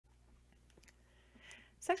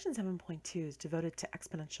Section 7.2 is devoted to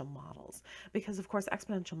exponential models because, of course,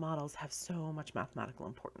 exponential models have so much mathematical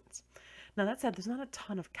importance. Now, that said, there's not a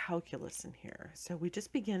ton of calculus in here, so we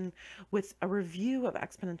just begin with a review of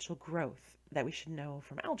exponential growth that we should know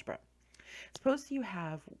from algebra. Suppose you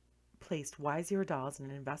have placed $Y0 in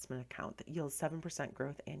an investment account that yields 7%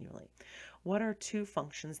 growth annually. What are two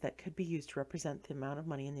functions that could be used to represent the amount of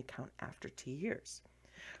money in the account after T years?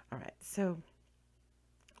 All right, so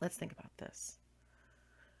let's think about this.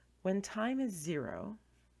 When time is 0,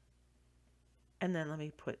 and then let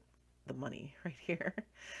me put the money right here.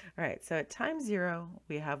 All right, so at time 0,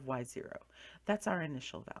 we have Y0. That's our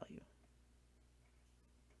initial value.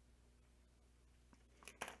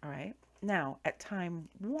 All right, now at time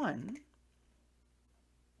 1,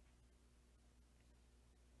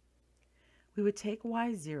 we would take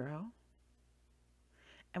Y0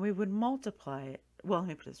 and we would multiply it. Well, let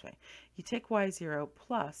me put it this way. You take Y0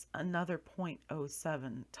 plus another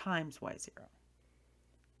 0.07 times Y0.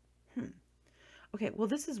 Okay, well,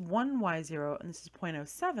 this is 1 Y0 and this is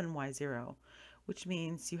 0.07 Y0, which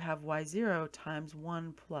means you have Y0 times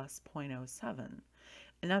 1 plus 0.07.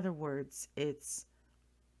 In other words, it's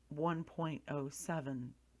 1.07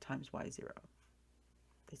 times Y0.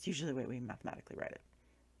 That's usually the way we mathematically write it.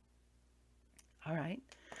 All right,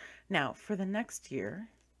 now for the next year,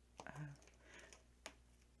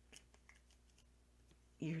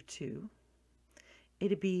 year 2,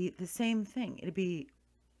 it'd be the same thing. It'd be,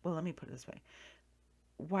 well, let me put it this way.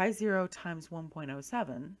 Y0 times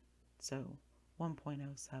 1.07, so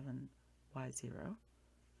 1.07 Y0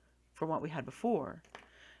 from what we had before.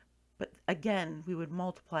 But again, we would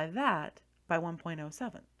multiply that by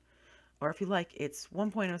 1.07. Or if you like, it's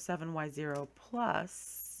 1.07 Y0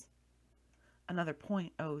 plus another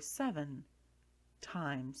 0.07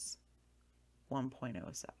 times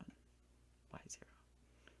 1.07 Y0.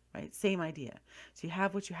 Right? Same idea. So you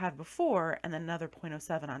have what you had before and then another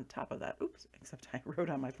 0.07 on top of that. Oops, except I wrote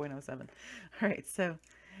on my 0.07. All right, so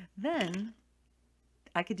then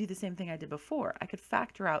I could do the same thing I did before. I could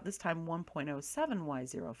factor out, this time 1.07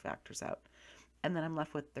 Y0 factors out. And then I'm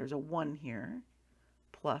left with, there's a 1 here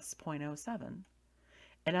plus 0.07.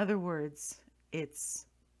 In other words, it's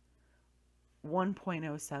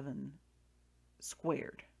 1.07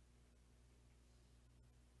 squared.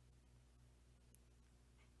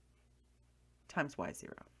 Times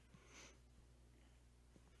Y0.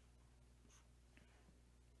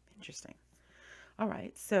 Interesting. All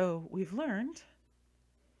right, so we've learned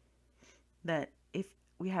that if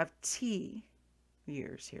we have T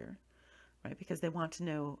years here, right, because they want to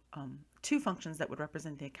know two functions that would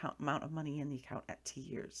represent the amount of money in the account at T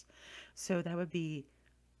years. So that would be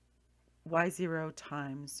Y0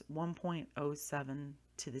 times 1.07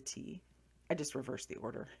 to the T. I just reversed the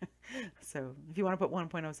order. So if you want to put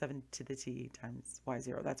 1.07 to the T times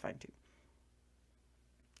Y0, that's fine too.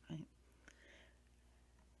 Right.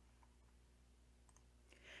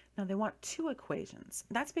 Now they want two equations.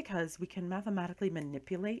 That's because we can mathematically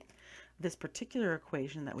manipulate this particular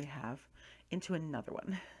equation that we have into another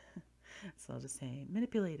one. So I'll just say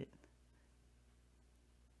manipulate it.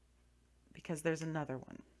 Because there's another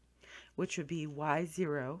one, which would be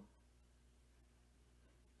Y0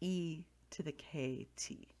 e to the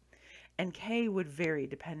kt. And k would vary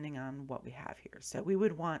depending on what we have here. So we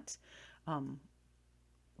would want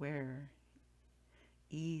where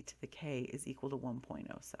e to the k is equal to 1.07,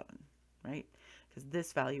 right? Because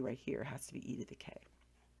this value right here has to be e to the k.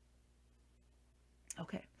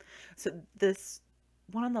 Okay, so this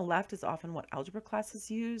one on the left is often what algebra classes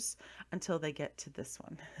use until they get to this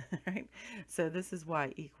one, right? So this is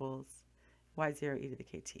y equals y0 e to the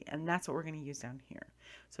kt, and that's what we're going to use down here.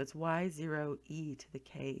 So it's y0 e to the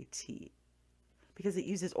kt. Because it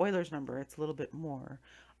uses Euler's number, it's a little bit more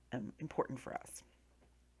important for us.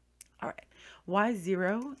 All right,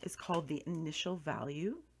 y0 is called the initial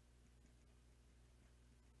value.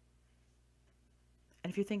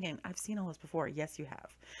 And if you're thinking, I've seen all this before, yes, you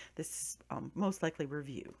have. This is most likely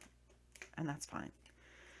review, and that's fine.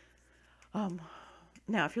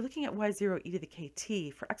 Now, if you're looking at y0 e to the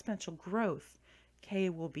kt, for exponential growth, k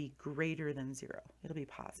will be greater than 0. It'll be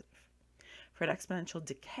positive. For an exponential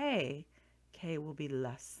decay, k will be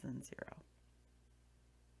less than 0.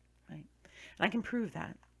 Right? And I can prove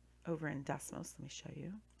that over in Desmos. Let me show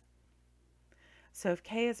you. So if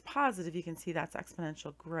k is positive, you can see that's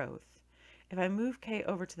exponential growth. If I move k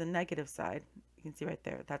over to the negative side, you can see right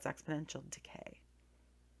there, that's exponential decay,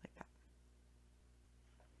 like that.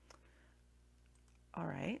 All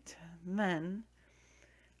right, and then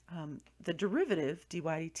the derivative, dy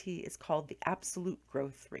dt, is called the absolute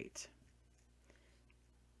growth rate,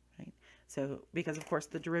 right? So, because of course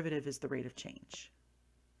the derivative is the rate of change.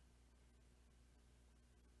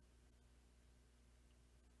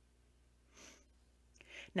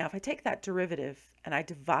 Now, if I take that derivative and I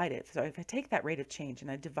divide it, so if I take that rate of change and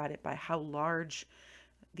I divide it by how large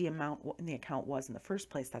the amount in the account was in the first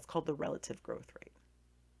place, that's called the relative growth rate.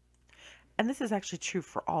 And this is actually true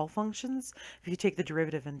for all functions. If you take the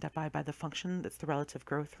derivative and divide by the function, that's the relative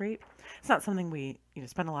growth rate. It's not something we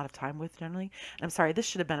spend a lot of time with generally. And I'm sorry, this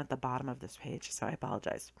should have been at the bottom of this page, so I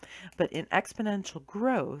apologize. But in exponential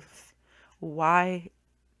growth, y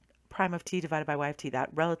prime of t divided by y of t, that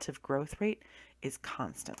relative growth rate is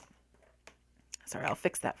constant. Sorry, I'll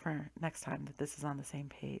fix that for next time that this is on the same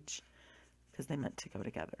page because they meant to go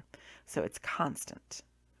together. So it's constant.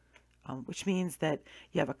 Which means that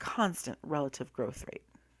you have a constant relative growth rate.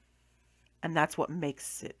 And that's what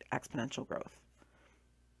makes it exponential growth.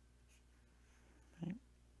 Right?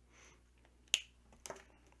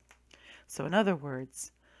 So in other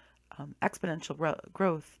words, exponential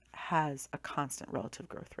growth has a constant relative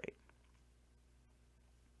growth rate.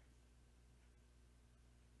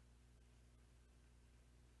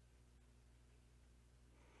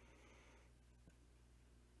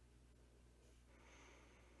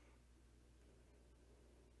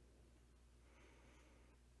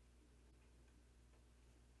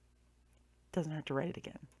 Doesn't have to write it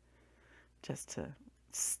again, just to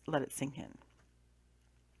let it sink in.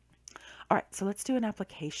 All right, so let's do an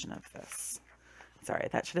application of this. Sorry,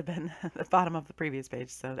 that should have been at the bottom of the previous page,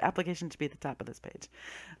 so the application should be at the top of this page.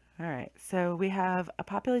 All right, so we have a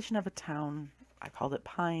population of a town, I called it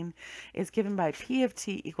Pine, is given by P of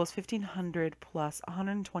t equals 1500 plus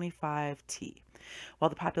 125t, while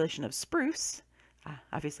the population of Spruce,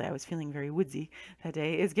 obviously I was feeling very woodsy that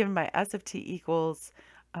day, is given by S of t equals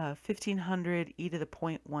 1500 e to the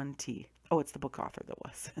 0.1 t. Oh, it's the book author that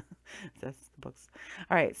was. That's the books.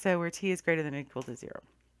 All right, so where t is greater than or equal to 0.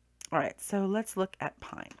 All right, so let's look at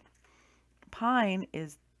Pine. Pine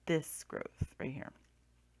is this growth right here.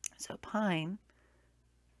 So Pine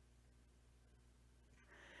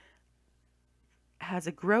has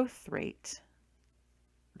a growth rate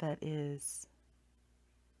that is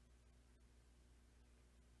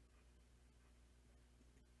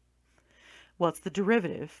it's the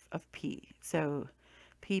derivative of p. So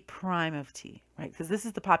p prime of t, right? Because this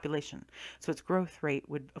is the population. So its growth rate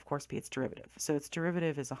would, of course, be its derivative. So its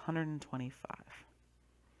derivative is 125.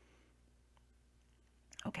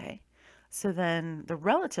 Okay. So then the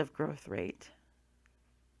relative growth rate,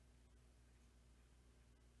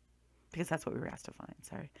 because that's what we were asked to find,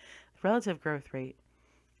 sorry. The relative growth rate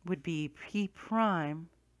would be p prime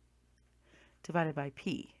divided by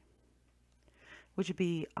p, which would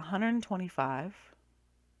be 125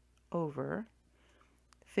 over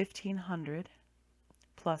 1500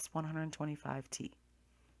 plus 125t.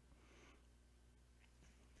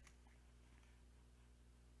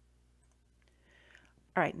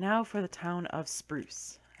 All right, now for the town of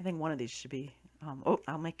Spruce. I think one of these should be,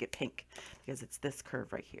 I'll make it pink because it's this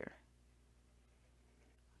curve right here,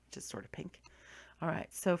 which is sort of pink. All right,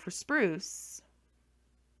 so for Spruce,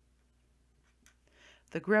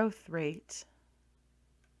 the growth rate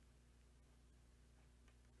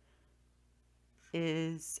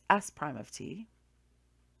is S prime of t,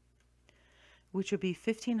 which would be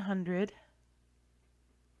 1500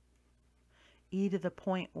 e to the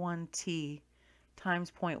 0.1 t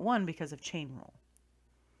times 0.1 because of chain rule.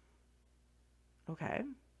 Okay.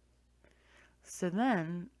 So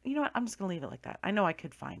then, you know what? I'm just going to leave it like that. I know I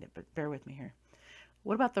could find it, but bear with me here.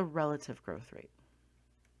 What about the relative growth rate?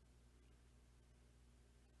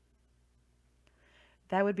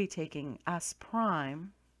 That would be taking S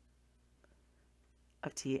prime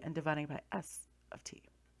of t and dividing by S of t.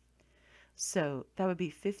 So that would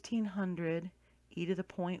be 1500 e to the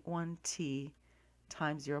 0.1 t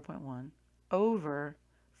times 0.1 over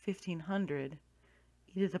 1500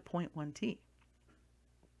 e to the 0.1 t.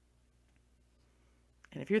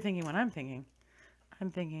 And if you're thinking what I'm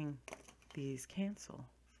thinking these cancel.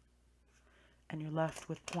 And you're left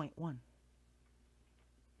with 0.1.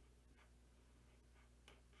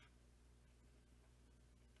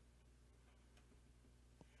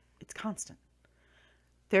 It's constant.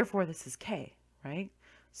 Therefore, this is K, right?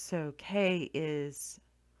 So K is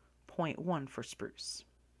 0.1 for Spruce.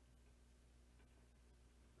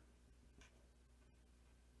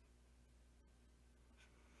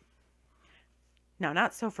 Now,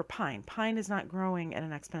 not so for Pine. Pine is not growing at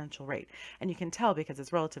an exponential rate. And you can tell because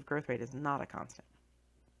its relative growth rate is not a constant.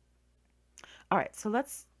 All right, so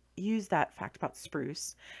let's use that fact about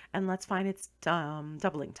Spruce, and let's find its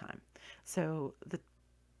doubling time. So the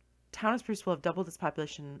town of Spruce will have doubled its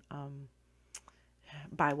population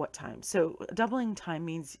by what time? So doubling time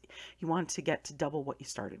means you want to get to double what you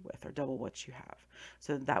started with or double what you have.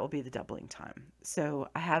 So that will be the doubling time. So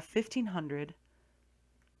I have 1500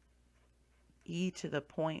 e to the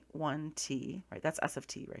 0.1t, right? That's s of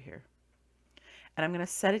t right here. And I'm going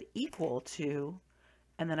to set it equal to,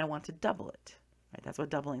 and then I want to double it, right? That's what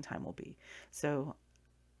doubling time will be. So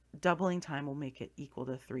doubling time will make it equal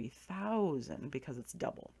to 3,000 because it's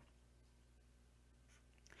double.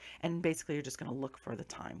 And basically you're just going to look for the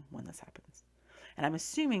time when this happens. And I'm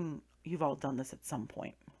assuming you've all done this at some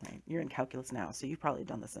point, right? You're in calculus now, so you've probably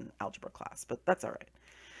done this in algebra class, but that's all right.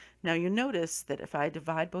 Now you notice that if I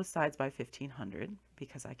divide both sides by 1,500,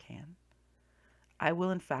 because I can, I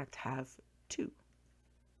will in fact have 2.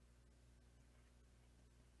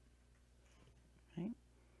 Right?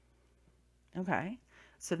 Okay,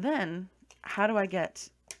 so then how do I get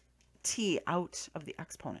t out of the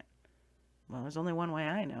exponent? Well, there's only one way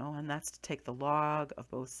I know, and that's to take the log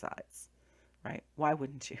of both sides, right? Why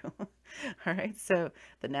wouldn't you? All right, so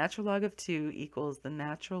the natural log of 2 equals the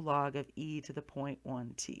natural log of e to the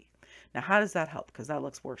 0.1t. Now, how does that help? Because that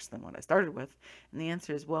looks worse than what I started with. And the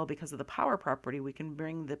answer is, well, because of the power property, we can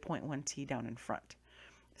bring the 0.1t down in front.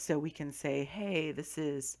 So we can say, hey, this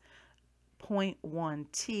is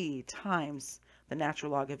 0.1t times the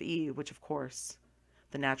natural log of e, which, of course,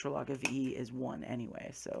 the natural log of e is 1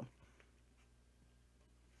 anyway, so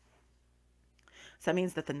that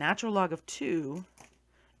means that the natural log of 2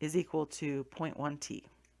 is equal to 0.1t.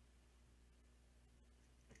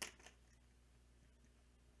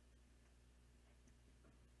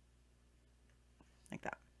 Like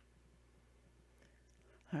that.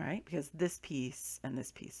 All right, because this piece and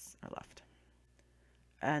this piece are left.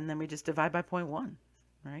 And then we just divide by 0.1,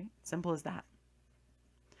 right? Simple as that.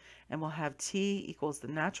 And we'll have t equals the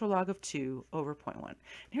natural log of 2 over 0.1. And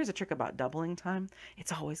here's a trick about doubling time.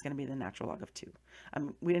 It's always going to be the natural log of 2.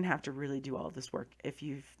 We didn't have to really do all of this work. If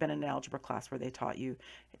you've been in an algebra class where they taught you,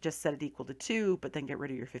 just set it equal to 2, but then get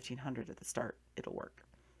rid of your 1,500 at the start, it'll work,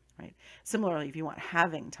 right? Similarly, if you want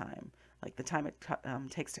halving time, like the time it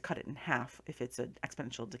takes to cut it in half, if it's an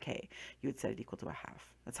exponential decay, you would set it equal to a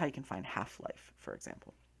half. That's how you can find half-life, for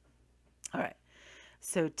example. All right.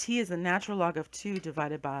 So t is the natural log of 2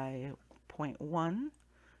 divided by 0.1.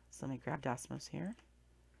 So let me grab Dasmos here.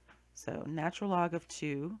 So natural log of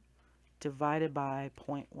 2 divided by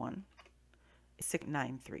 0.1 is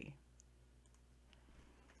 693.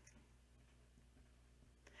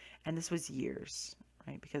 And this was years,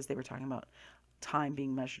 right? Because they were talking about time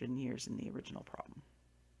being measured in years in the original problem.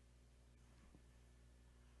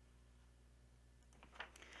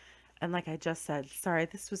 And like I just said, sorry,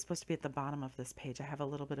 this was supposed to be at the bottom of this page. I have a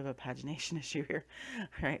little bit of a pagination issue here.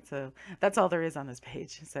 All right, so that's all there is on this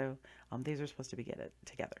page. So these are supposed to be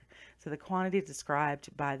together. So the quantity described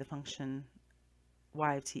by the function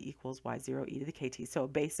y of t equals y0 e to the kt. So a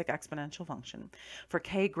basic exponential function for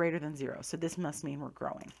k greater than 0. So this must mean we're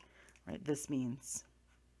growing, right? This means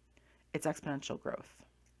it's exponential growth.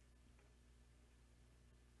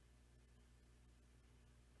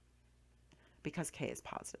 Because k is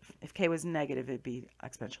positive. If k was negative, it'd be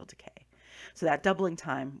exponential decay. So that doubling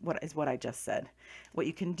time is what I just said. What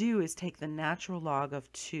you can do is take the natural log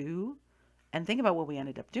of 2 and think about what we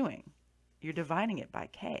ended up doing. You're dividing it by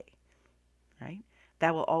k, right?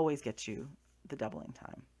 That will always get you the doubling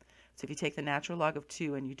time. So if you take the natural log of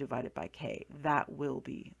 2 and you divide it by k, that will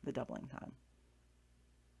be the doubling time.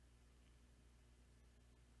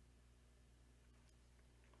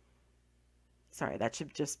 Sorry, that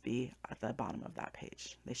should just be at the bottom of that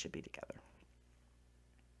page. They should be together.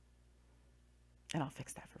 And I'll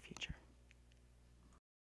fix that for future.